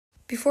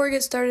Before I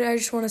get started, I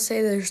just want to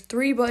say there's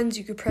 3 buttons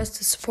you can press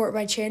to support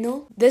my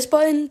channel. This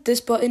button,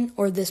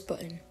 or this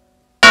button.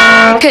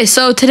 Okay,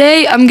 so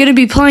today I'm going to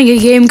be playing a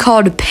game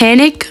called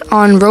Panic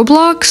on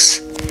Roblox.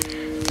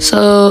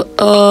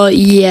 So,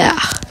 yeah,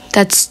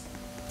 that's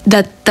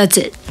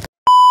it.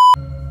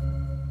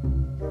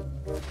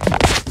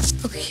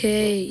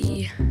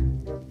 Okay.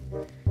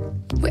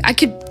 Wait, I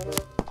could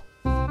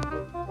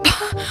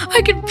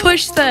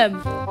push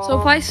them. So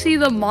if I see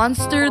the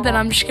monster, then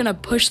I'm just gonna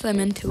push them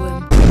into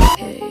him.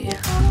 Okay.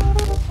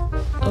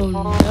 Oh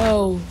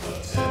no.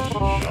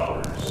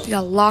 We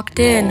got locked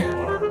in.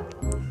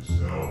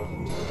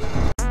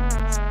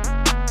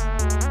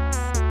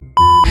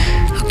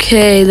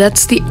 Okay,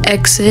 that's the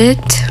exit.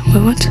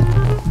 Wait, what?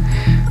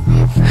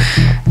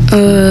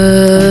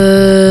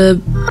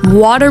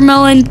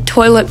 Watermelon,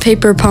 toilet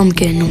paper,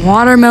 pumpkin.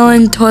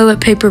 Watermelon,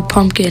 toilet paper,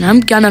 pumpkin. I'm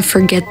gonna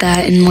forget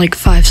that in like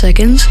 5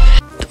 seconds.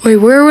 Wait,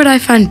 where would I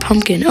find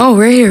pumpkin? Oh,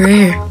 right here, right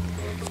here.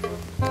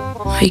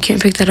 Oh, you can't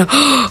pick that up.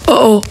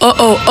 Oh,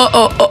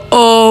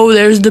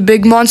 there's the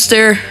big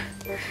monster.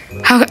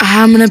 How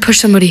I'm gonna push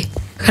somebody.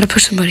 I gotta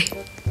push somebody.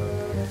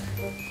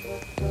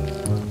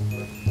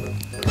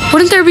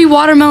 Wouldn't there be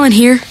watermelon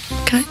here?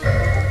 Can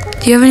I?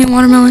 Do you have any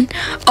watermelon?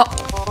 Oh.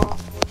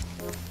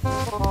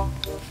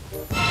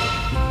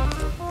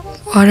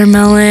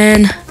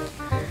 Watermelon.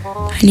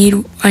 I need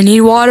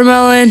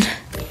watermelon.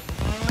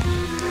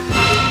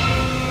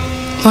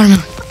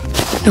 Watermelon.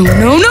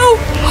 No.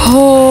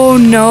 Oh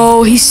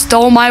no, he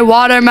stole my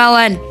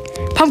watermelon.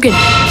 Pumpkin.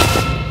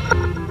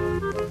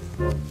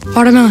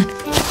 Watermelon.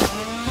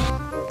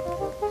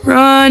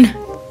 Run.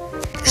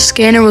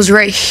 Scanner was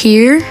right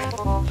here.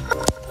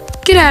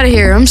 Get out of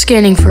here. I'm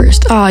scanning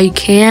first. Oh, you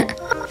can't.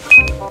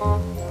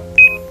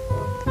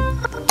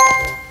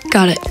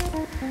 Got it.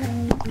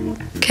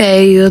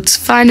 Okay, let's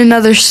find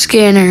another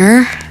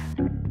scanner.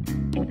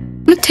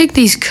 I'm gonna take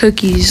these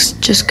cookies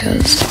just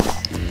cause.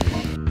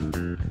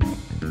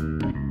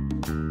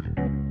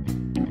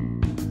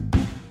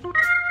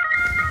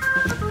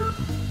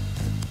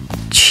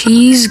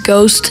 Cheese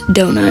ghost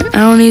donut. I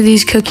don't need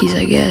these cookies,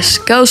 I guess.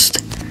 Ghost.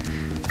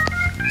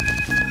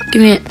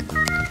 Give me it.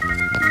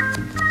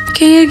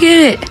 Can you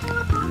get it?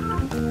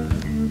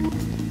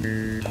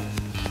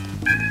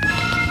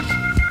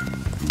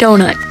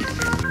 Donut.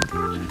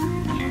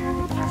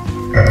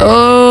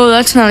 Oh,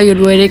 that's not a good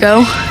way to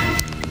go.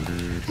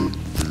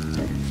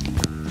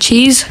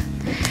 Cheese.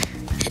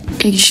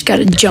 You just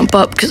gotta jump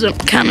up because I'm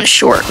kind of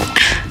short.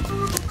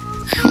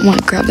 I don't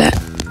want to grab that.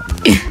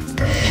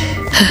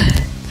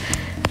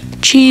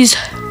 Cheese.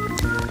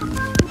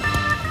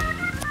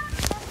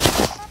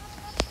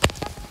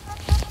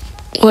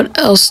 What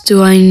else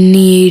do I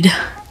need?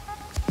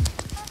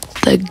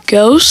 The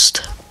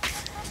ghost.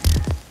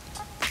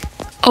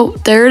 Oh,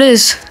 there it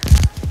is.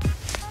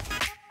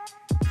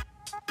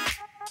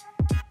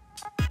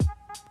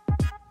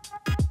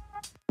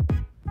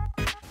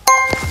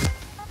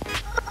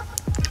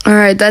 All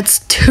right, that's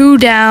 2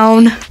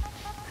 down.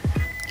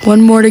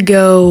 1 more to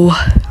go.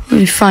 Let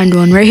me find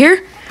one right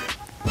here.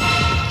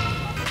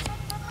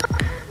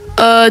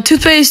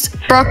 Toothpaste,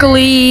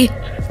 broccoli,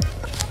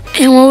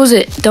 and what was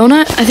it?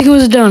 Donut? I think it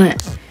was a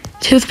donut.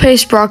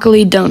 Toothpaste,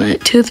 broccoli,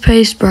 donut.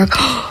 Toothpaste,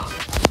 broccoli.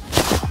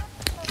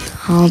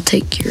 I'll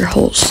take your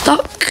whole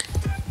stock.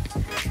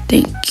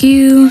 Thank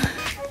you.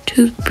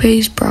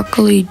 Toothpaste,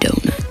 broccoli,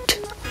 donut.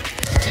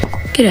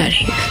 Get out of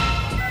here.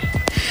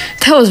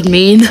 That was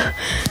mean.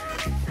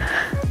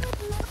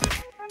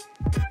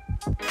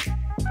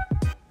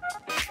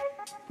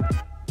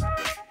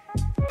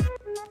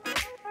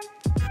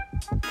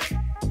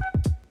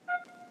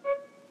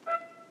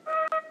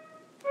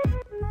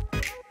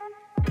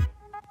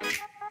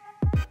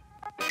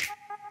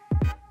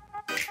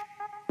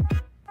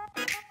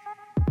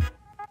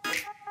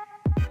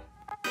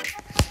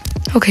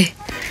 Okay,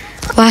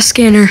 last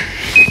scanner.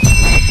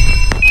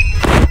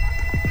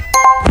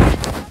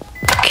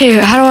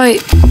 Okay,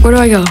 where do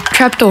I go?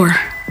 Trapdoor.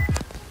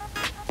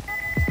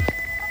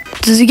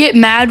 Does he get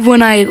mad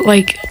when I,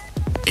 like,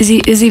 is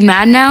he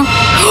mad now?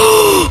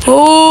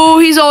 Oh,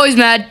 he's always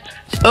mad.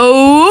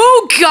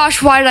 Oh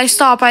gosh, why did I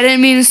stop? I didn't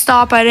mean to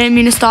stop.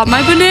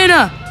 My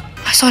banana.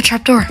 I saw a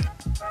trapdoor.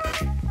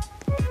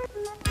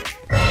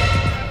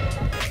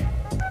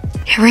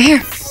 Yeah, right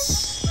here.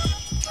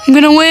 I'm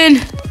gonna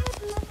win.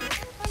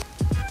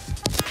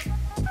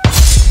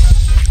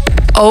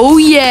 Oh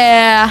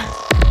yeah.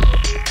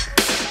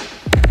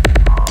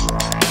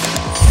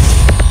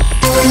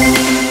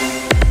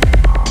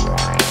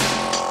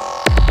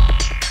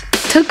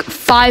 Took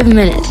 5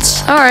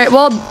 minutes. All right,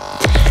 well,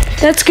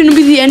 that's gonna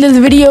be the end of the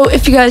video.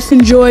 If you guys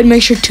enjoyed,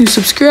 make sure to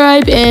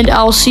subscribe, and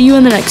I'll see you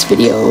in the next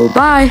video.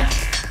 Bye.